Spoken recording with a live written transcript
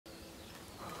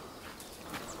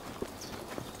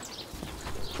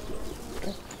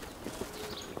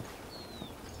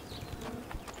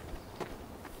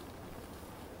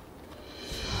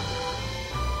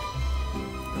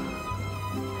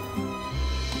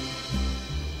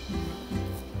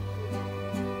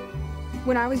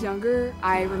When I was younger,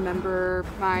 I remember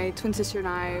my twin sister and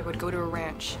I would go to a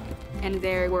ranch, and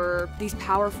there were these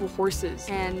powerful horses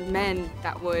and men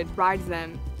that would ride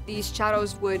them. These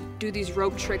charros would do these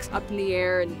rope tricks up in the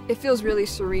air, and it feels really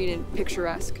serene and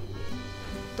picturesque.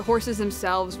 The horses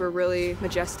themselves were really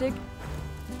majestic.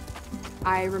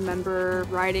 I remember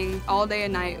riding all day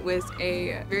and night with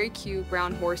a very cute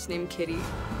brown horse named Kitty.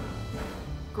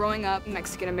 Growing up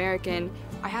Mexican American,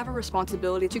 I have a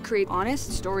responsibility to create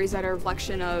honest stories that are a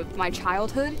reflection of my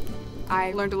childhood.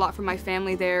 I learned a lot from my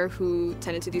family there who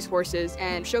tended to these horses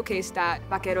and showcased that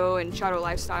vaquero and charro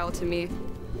lifestyle to me.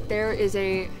 There is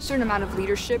a certain amount of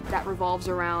leadership that revolves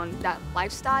around that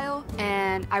lifestyle,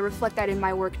 and I reflect that in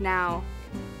my work now,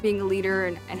 being a leader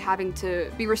and having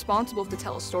to be responsible to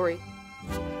tell a story.